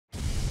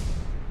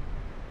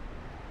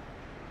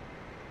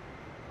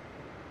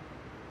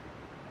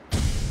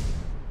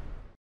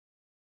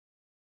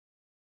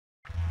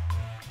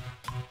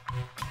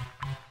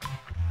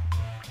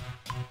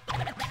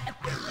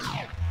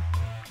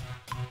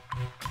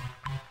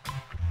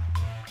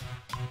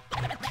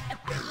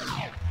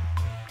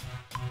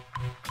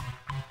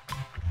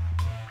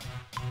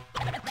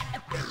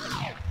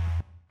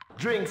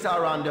Drinks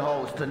are on the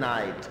house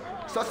tonight.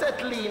 So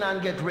settle in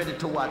and get ready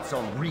to watch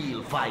some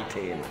real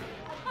fighting.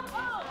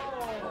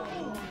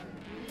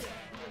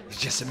 It's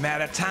just a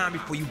matter of time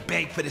before you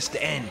beg for this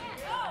to end.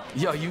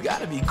 Yo, you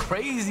gotta be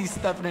crazy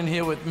stepping in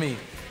here with me.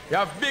 You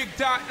have big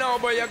talk now,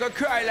 but you gonna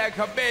cry like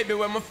a baby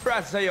when my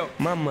frost say you.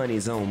 My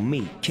money's on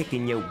me,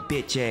 kicking your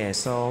bitch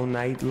ass all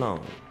night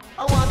long.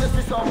 I want to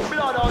see some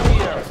blood on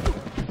here.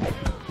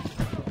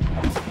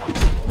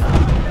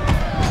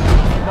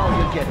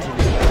 Now you're getting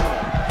it.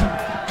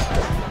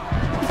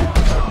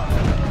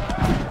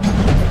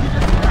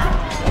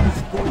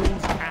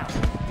 School's out.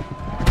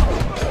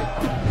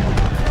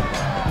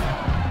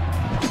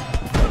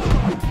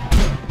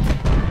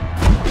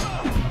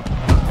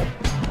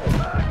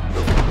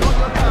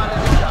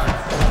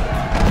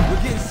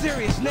 We're getting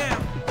serious now.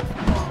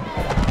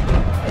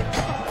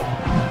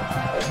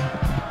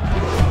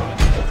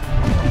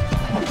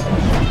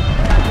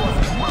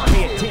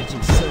 Pay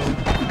attention, son.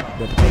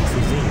 The face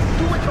is in.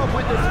 Do it up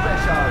with the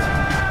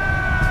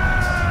special.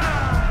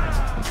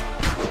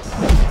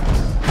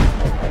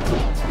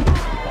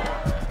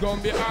 It's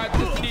gonna be hard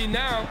to see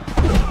now.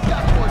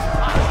 That was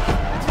hot.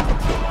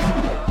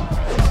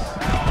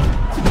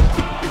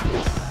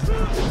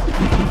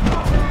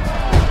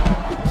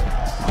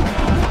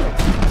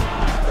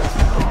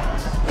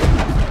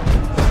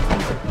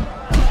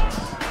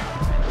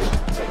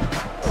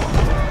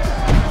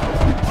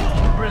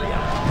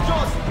 Brilliant.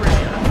 Just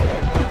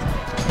brilliant.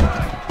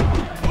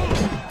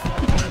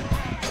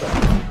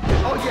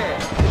 Oh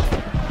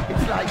yeah.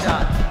 It's like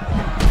that.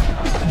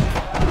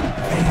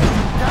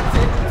 That's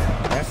it.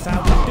 That's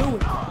how we do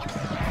it.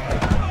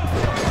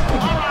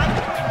 All right.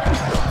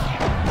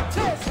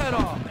 Tear his head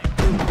off.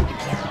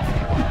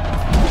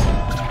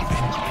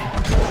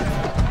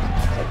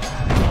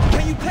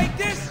 Can you take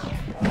this?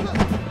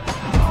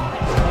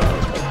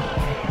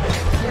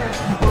 Yes,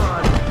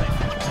 man.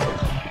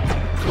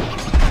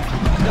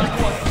 That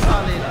was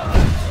solid.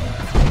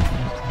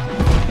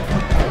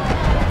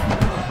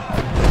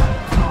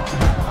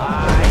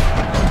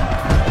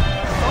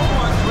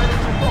 Someone's ready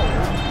to go.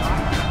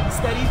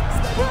 Steady.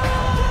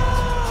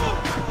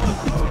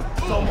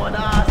 Someone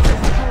asked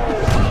us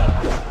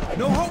to.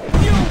 No hope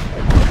for you.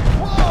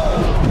 Whoa!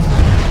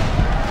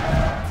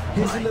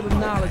 Here's a little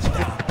knowledge. I'm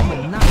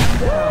gonna knock you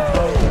down,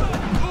 bro.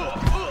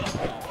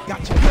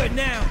 Got you good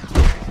now.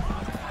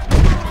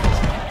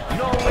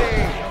 No way.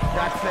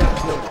 That felt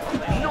good.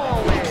 No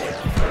way.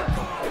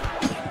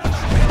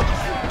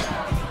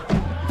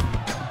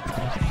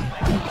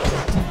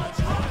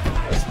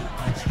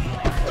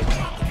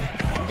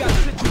 We got a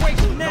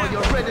situation Now now.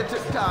 you're ready to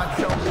start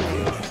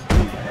something.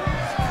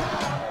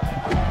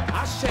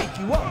 I'll shake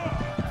you up.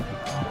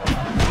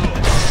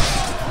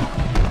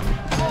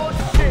 Oh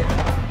shit.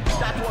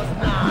 That was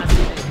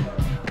nasty.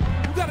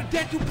 You got a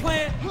dental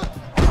plan?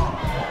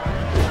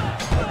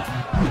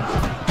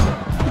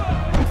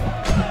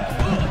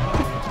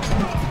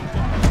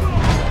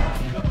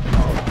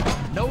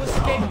 No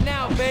escape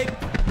now, babe.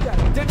 You got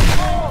a different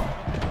floor.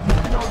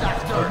 No,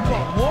 that's You dirty.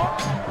 want more?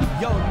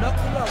 Yo,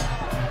 knuckle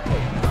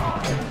up.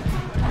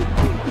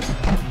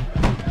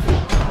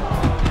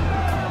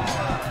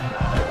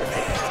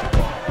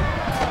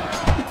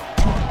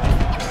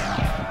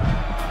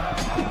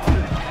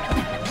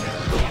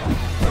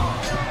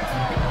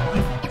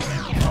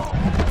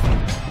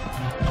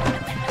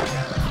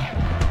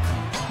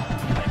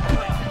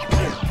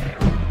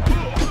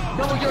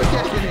 No, you're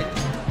getting it.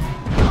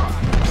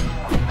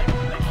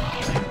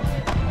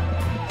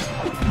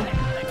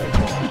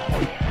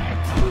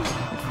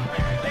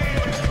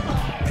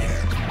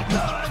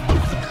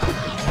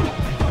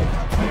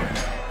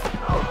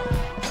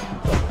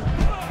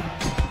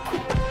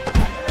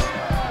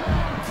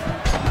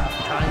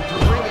 Time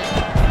to bring it.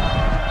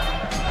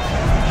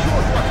 Show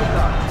us what you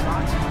got.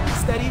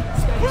 Steady.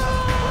 Steady.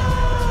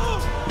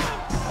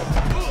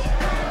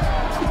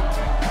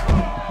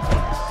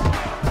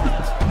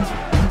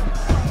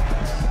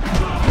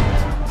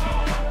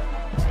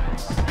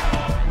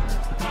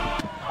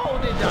 How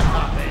did that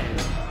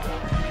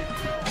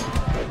happen?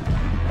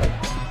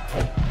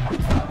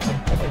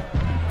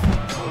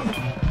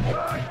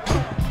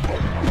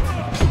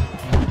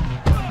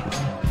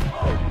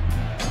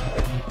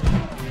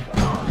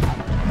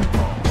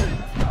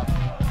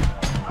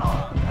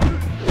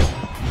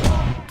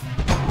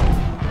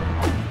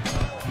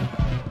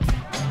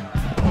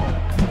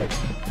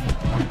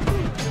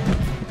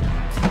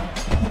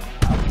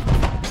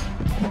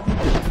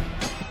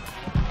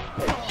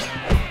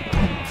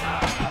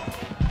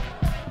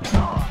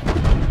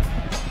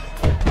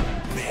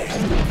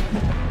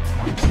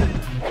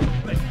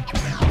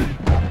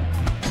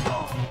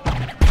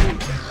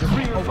 The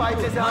real fight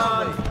is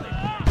on.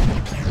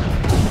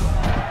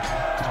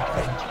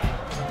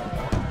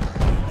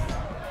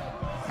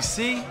 You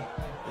see?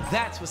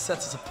 That's what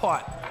sets us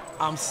apart.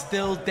 I'm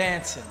still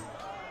dancing.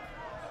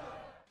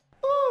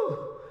 Ooh,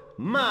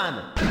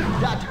 man,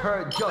 that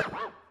hurt just.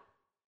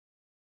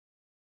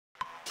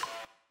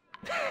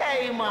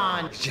 Hey,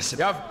 man, It's just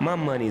a My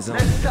money's on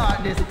let's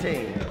start this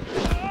thing.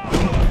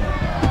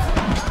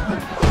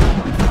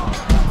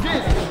 This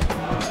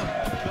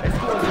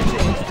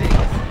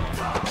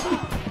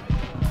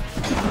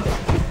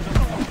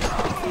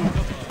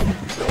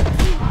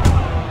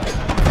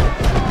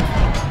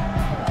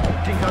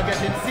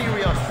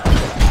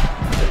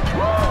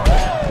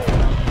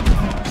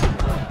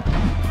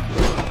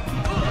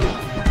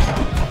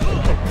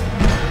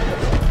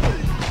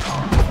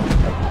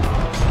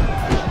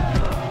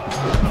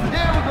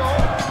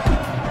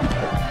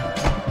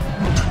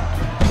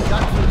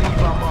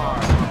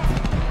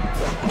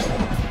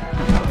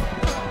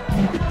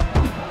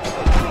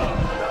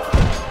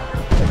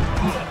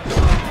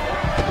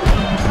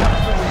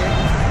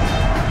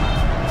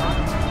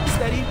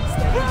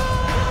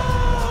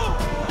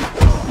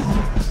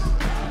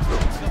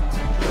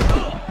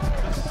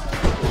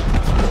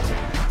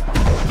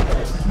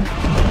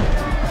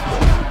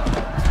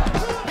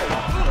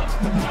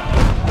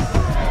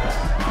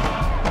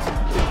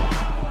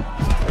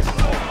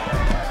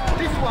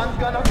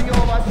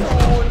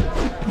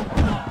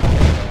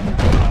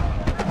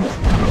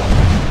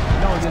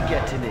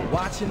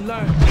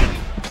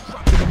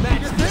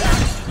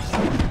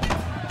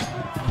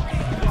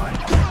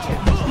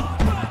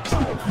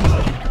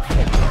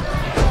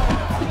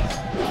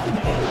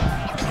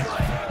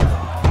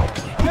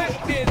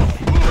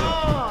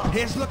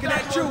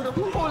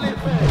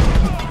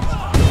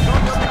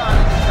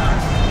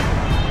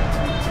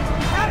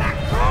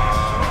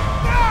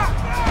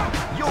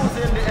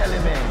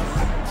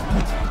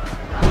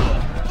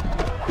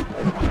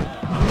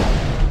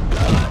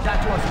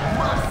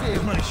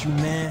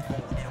you, man.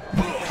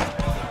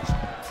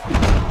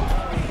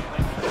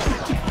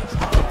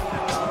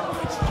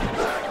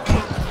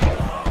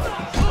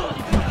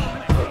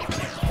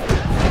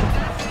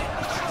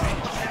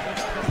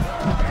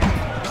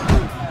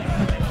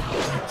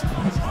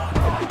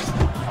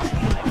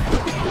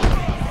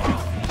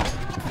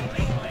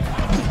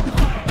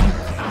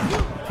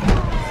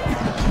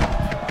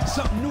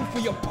 Something new for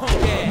your punk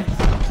ass.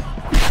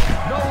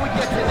 No, we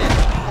get to this.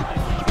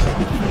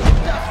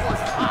 That's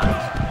what's hot.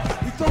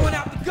 We throwing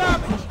out the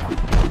garbage.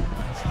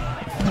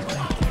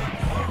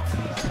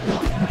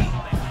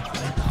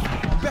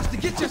 Best to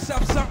get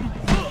yourself something.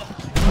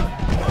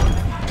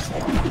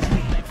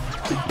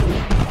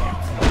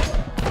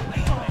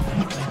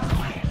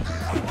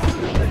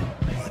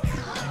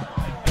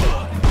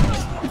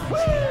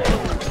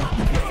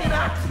 See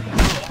that?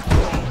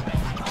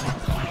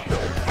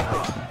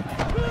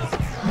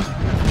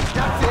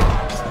 That's it.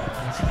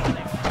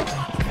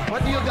 What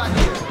do you got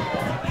here?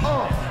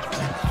 Oh.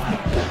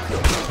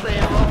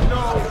 Playing rough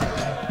now.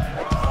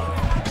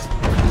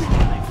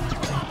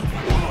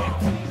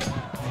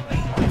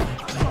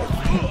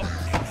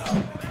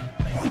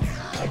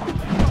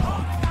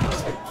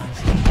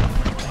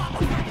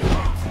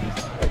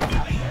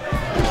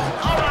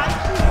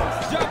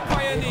 Jump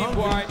on your knee,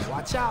 boy.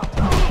 Watch out.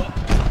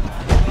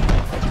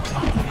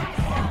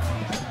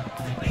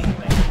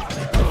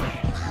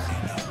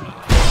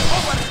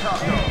 Over the top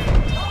now.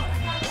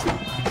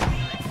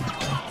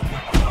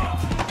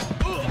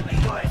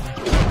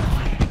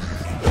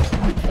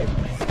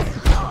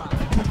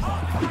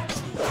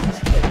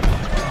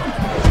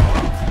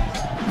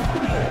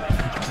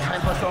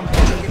 Time for some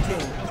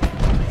hitting.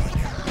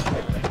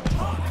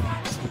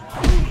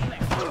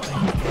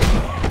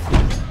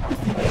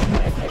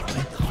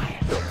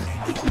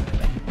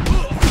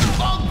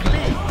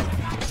 Ugly.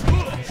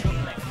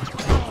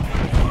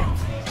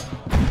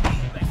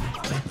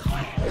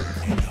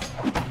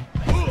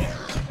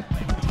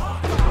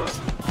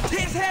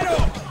 His head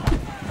off.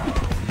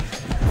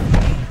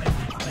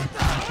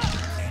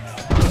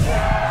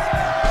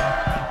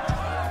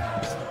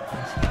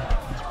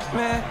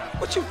 Man,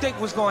 what you think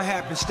was gonna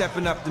happen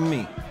stepping up to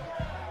me?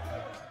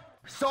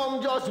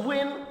 Some just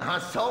win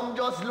and some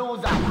just lose.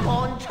 A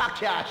punch a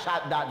cash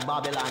at that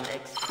Babylon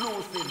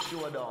exclusive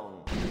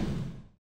showdown.